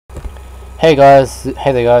Hey there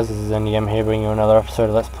guys, this is NDM here bringing you another episode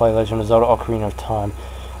of Let's Play Legend of Zelda Ocarina of Time.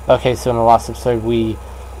 Okay, so in the last episode we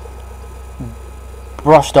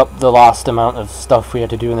brushed up the last amount of stuff we had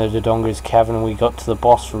to do in the Dodongo's cavern, and we got to the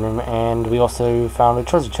boss room, and we also found a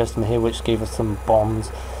treasure chest in here which gave us some bombs.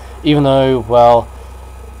 Even though, well,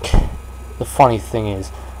 the funny thing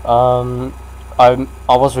is, I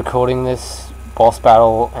was recording this boss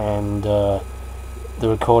battle and the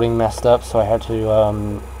recording messed up, so I had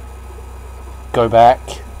to go back,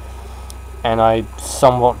 and I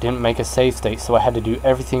somewhat didn't make a save state, so I had to do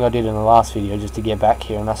everything I did in the last video just to get back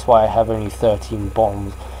here, and that's why I have only 13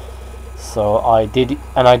 bombs. So I did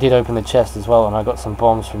open the chest as well, and I got some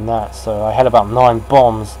bombs from that, so I had about 9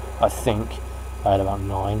 bombs. I think I had about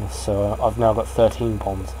 9, so I've now got 13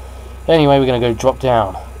 bombs. Anyway, we're gonna go drop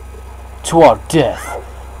down to our death.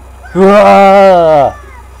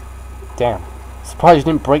 Damn, surprised you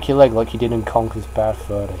didn't break your leg like you did in Conker's Bad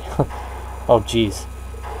Fur Day. Oh jeez.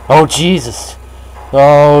 Oh Jesus.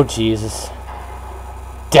 Oh Jesus.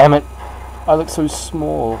 Damn it. I look so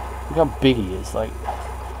small. Look how big he is. Like,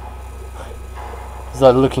 he's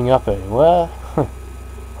like looking up at him. Where?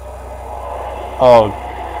 Oh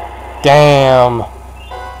damn.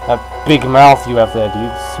 That big mouth you have there,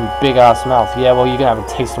 dude. Some big ass mouth. Yeah, well, you're gonna have a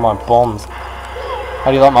taste of my bombs. How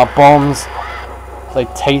do you like my bombs? Do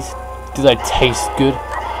they taste good?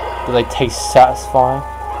 Do they taste satisfying?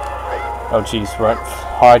 Oh jeez, right.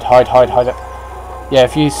 Hide. Yeah,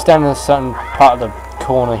 if you stand in a certain part of the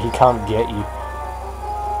corner, he can't get you.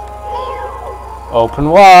 Open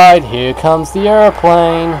wide, here comes the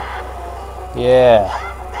airplane. Yeah.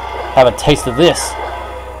 Have a taste of this.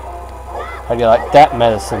 How do you like that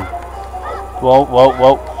medicine? Whoa.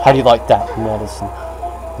 How do you like that medicine?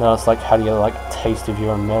 No, it's like, how do you like the taste of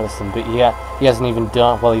your own medicine? But yeah, he hasn't even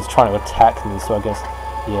done, well, he's trying to attack me, so I guess,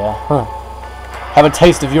 yeah. Have a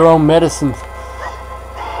taste of your own medicine.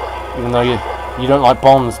 Even though you don't like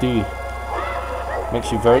bombs, do you?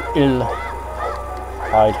 Makes you very ill.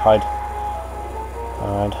 Hide.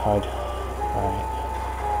 Alright.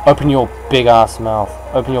 Open your big ass mouth.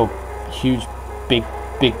 Open your huge, big,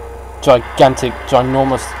 gigantic,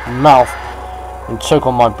 ginormous mouth and choke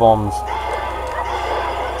on my bombs.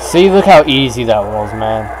 See, look how easy that was,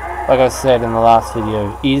 man. Like I said in the last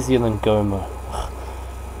video, easier than Gomer.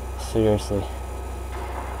 Seriously.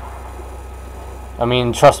 I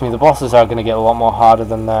mean, trust me, the bosses are going to get a lot more harder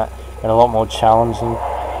than that, and a lot more challenging,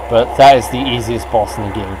 but that is the easiest boss in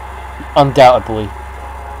the game. Undoubtedly,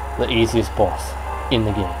 the easiest boss in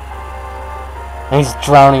the game. And he's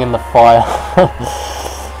drowning in the fire.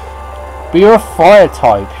 But you're a fire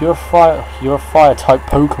type. You're a fire type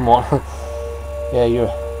Pokemon.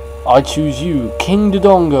 Yeah, I choose you, King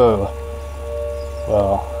Dodongo.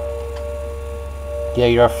 Well, yeah,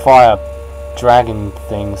 you're a fire dragon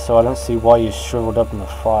thing, so I don't see why you shriveled up in the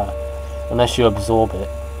fire, unless you absorb it,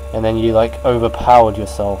 and then you like overpowered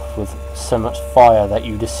yourself with so much fire that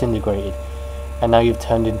you disintegrated, and now you've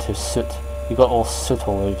turned into soot. You got all soot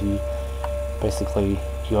all over you. Basically,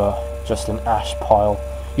 you're just an ash pile.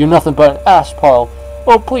 You're nothing but an ash pile.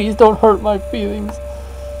 Oh, please don't hurt my feelings.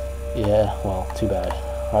 Yeah, well, too bad.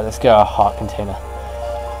 Alright, let's get our heart container.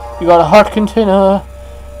 You got a heart container.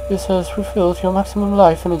 This has refilled your maximum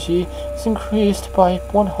life energy. It's increased by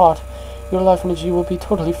 1 heart. Your life energy will be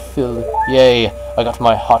totally filled. Yay! I got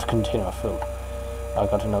my heart container filled. I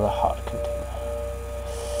got another heart container.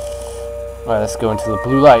 Alright, let's go into the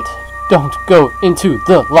blue light. Don't go into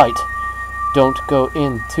the light! Don't go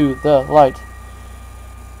into the light.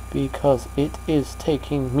 Because it is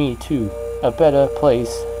taking me to a better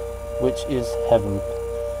place, which is heaven.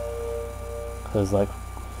 Because, like,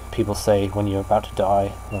 people say when you're about to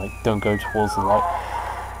die, like, don't go towards the light.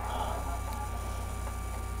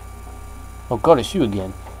 Oh god, it's you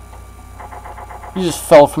again. You just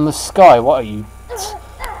fell from the sky. What are you?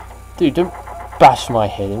 Dude, don't bash my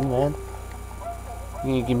head in, man.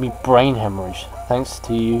 You're gonna give me brain hemorrhage. Thanks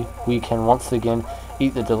to you, we can once again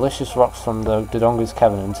eat the delicious rocks from the Dodongo's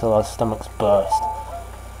cavern until our stomachs burst.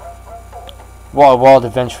 What a wild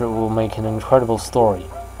adventure it will make an incredible story.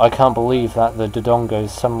 I can't believe that the Dodongos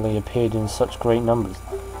suddenly appeared in such great numbers,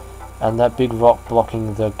 and that big rock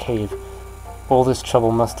blocking the cave. All this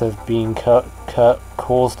trouble must have been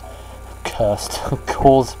caused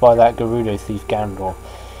by that Gerudo thief Ganondorf.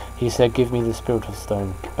 He said, "Give me the spiritual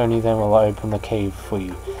stone, only then will I open the cave for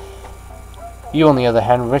you." You, on the other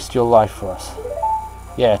hand, risked your life for us.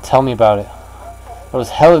 Yeah, tell me about it. There was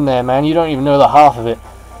hell in there, man. You don't even know the half of it.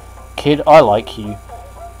 Kid, I like you.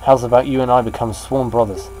 How's about you and I become sworn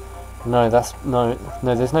brothers? No, there's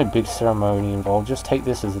no big ceremony involved. Just take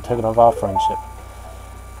this as a token of our friendship.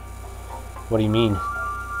 What do you mean?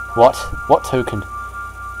 What? What token?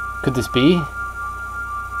 Could this be?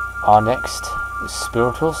 Our next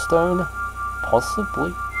spiritual stone?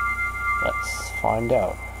 Possibly. Let's find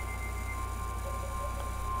out.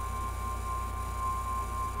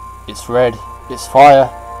 It's red. It's fire.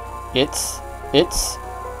 It's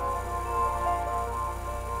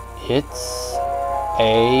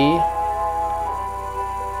a...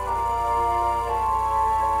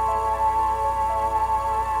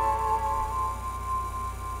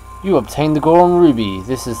 You obtained the Goron Ruby.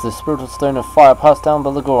 This is the spiritual stone of fire passed down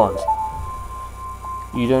by the Gorons.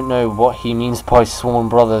 You don't know what he means by sworn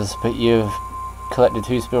brothers, but you've collected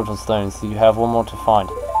 2 spiritual stones, so you have 1 more to find.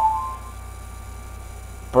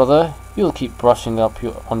 Brother, you'll keep brushing up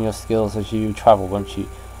on your skills as you travel, won't you?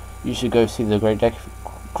 You should go see the Great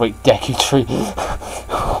Deku Tree.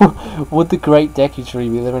 Would the Great Deku Tree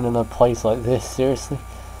be living in a place like this? Seriously?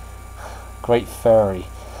 Great Fairy.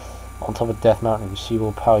 On top of Death Mountain, she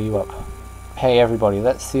will power you up. Hey everybody,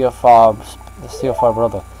 let's see your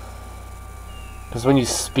brother. Because when you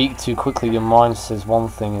speak too quickly, your mind says one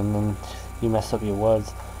thing and then you mess up your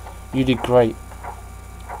words. You did great.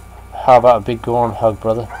 How about a big Goron hug,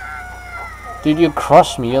 brother? Dude, you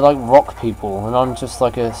crush me. You're like rock people, and I'm just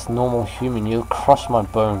like a normal human. You'll crush my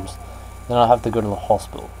bones. Then I'll have to go to the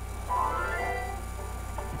hospital.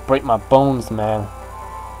 Break my bones, man.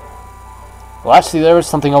 Well, actually, there is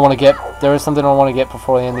something I want to get. There is something I want to get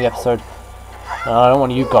before the end of the episode. And I don't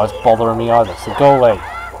want you guys bothering me either, so go away.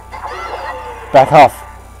 Back off.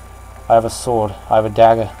 I have a sword. I have a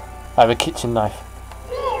dagger. I have a kitchen knife.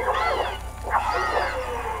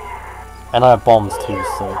 And I have bombs too,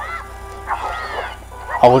 so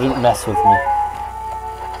I wouldn't mess with me.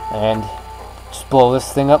 And just blow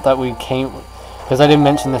this thing up that we came... Because I didn't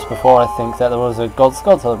mention this before, I think, that there was a God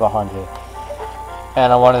Skulltula behind here.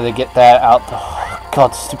 And I wanted to get that out. Oh,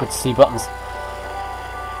 God, stupid C buttons.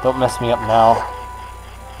 Don't mess me up now.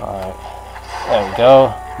 Alright. There we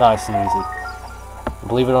go. Nice and easy.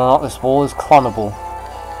 Believe it or not, this wall is climbable.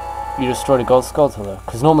 You destroyed a God Skulltula.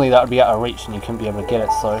 Because normally that would be out of reach and you couldn't be able to get it,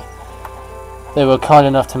 so... They were kind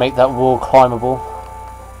enough to make that wall climbable.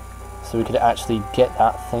 So we could actually get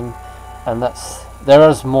that thing. And that's... There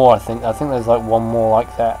is more, I think. I think there's like 1 more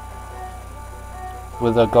like that.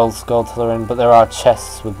 With a gold Skulltula in. But there are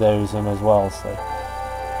chests with those in as well, so...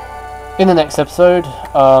 In the next episode...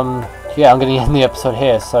 yeah, I'm going to end the episode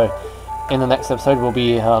here, so... In the next episode we'll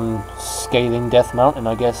be scaling Death Mountain,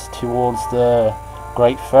 I guess, towards the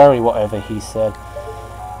Great Fairy, whatever he said.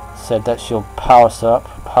 Said that she'll power us up.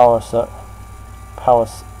 Power us up.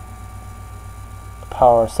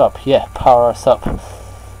 Yeah, power us up.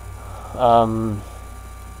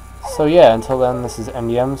 So yeah, until then, this is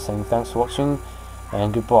MDM saying thanks for watching,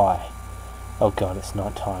 and goodbye. Oh god, it's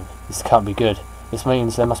night time. This can't be good. This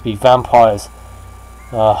means there must be vampires.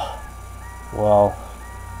 Well,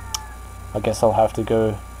 I guess I'll have to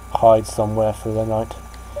go hide somewhere for the night.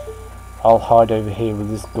 I'll hide over here with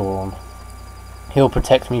this Goron. He'll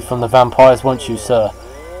protect me from the vampires, won't you, sir?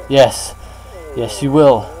 Yes. Yes, you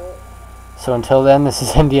will. So until then, this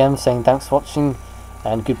is MDM saying thanks for watching,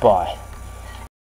 and goodbye.